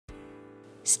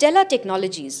Stelae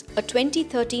Technologies, a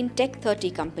 2013 Tech 30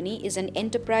 company, is an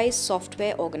enterprise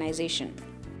software organization.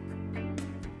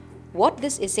 What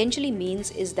this essentially means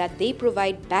is that they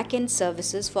provide back-end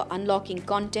services for unlocking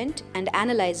content and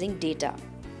analyzing data.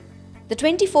 The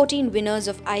 2014 winners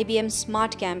of IBM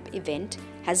Smart Camp event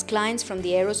has clients from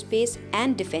the aerospace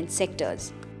and defense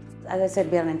sectors. As I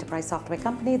said, we are an enterprise software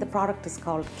company. The product is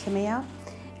called Kimea,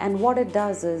 and what it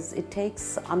does is it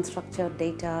takes unstructured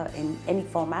data in any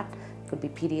format, could be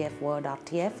PDF, Word,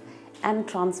 RTF, and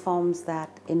transforms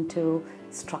that into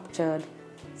structured,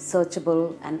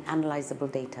 searchable and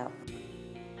analyzable data.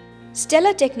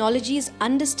 Stelae Technologies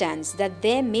understands that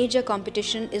their major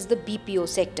competition is the BPO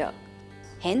sector.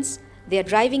 Hence, they are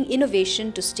driving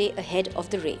innovation to stay ahead of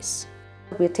the race.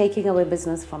 We're taking away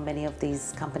business from many of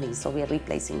these companies, so we are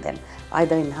replacing them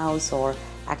either in-house or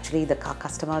actually the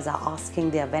customers are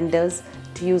asking their vendors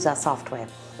to use our software,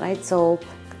 right? So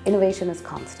innovation is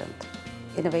constant.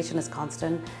 Innovation is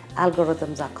constant,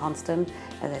 algorithms are constant.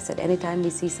 As I said, anytime we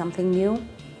see something new,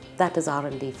 that is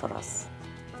R&D for us.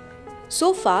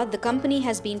 So far, the company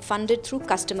has been funded through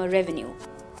customer revenue.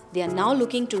 They are now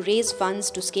looking to raise funds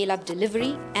to scale up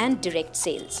delivery and direct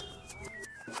sales.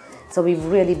 So we've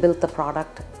really built the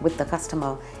product with the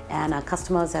customer, and our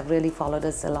customers have really followed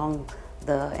us along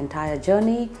the entire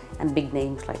journey, and big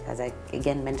names like, as I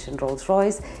again mentioned,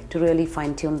 Rolls-Royce, to really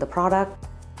fine-tune the product.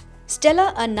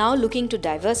 Stelae are now looking to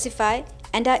diversify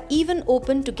and are even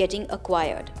open to getting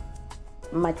acquired.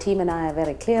 My team and I are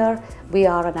very clear. We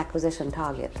are an acquisition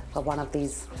target for one of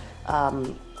these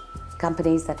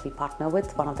companies that we partner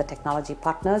with, one of the technology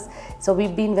partners. So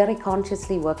we've been very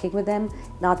consciously working with them,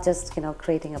 not just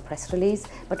creating a press release,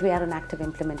 but we are in active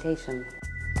implementation.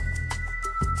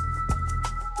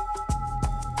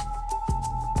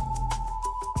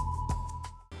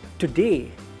 Today,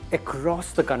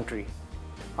 across the country,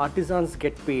 artisans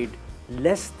get paid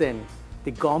less than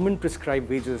the government prescribed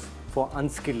wages for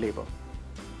unskilled labor.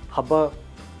 Hubba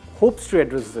hopes to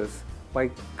address this by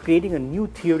creating a new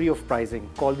theory of pricing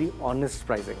called the honest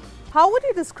pricing. How would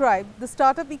you describe the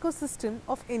startup ecosystem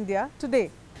of India today?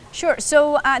 Sure.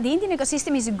 So the Indian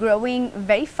ecosystem is growing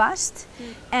very fast,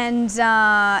 and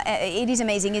it is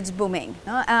amazing. It's booming.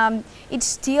 It's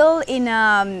still in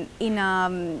a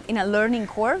learning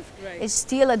curve. Right. It's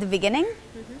still at the beginning,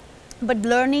 but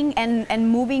learning and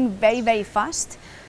moving very, very fast.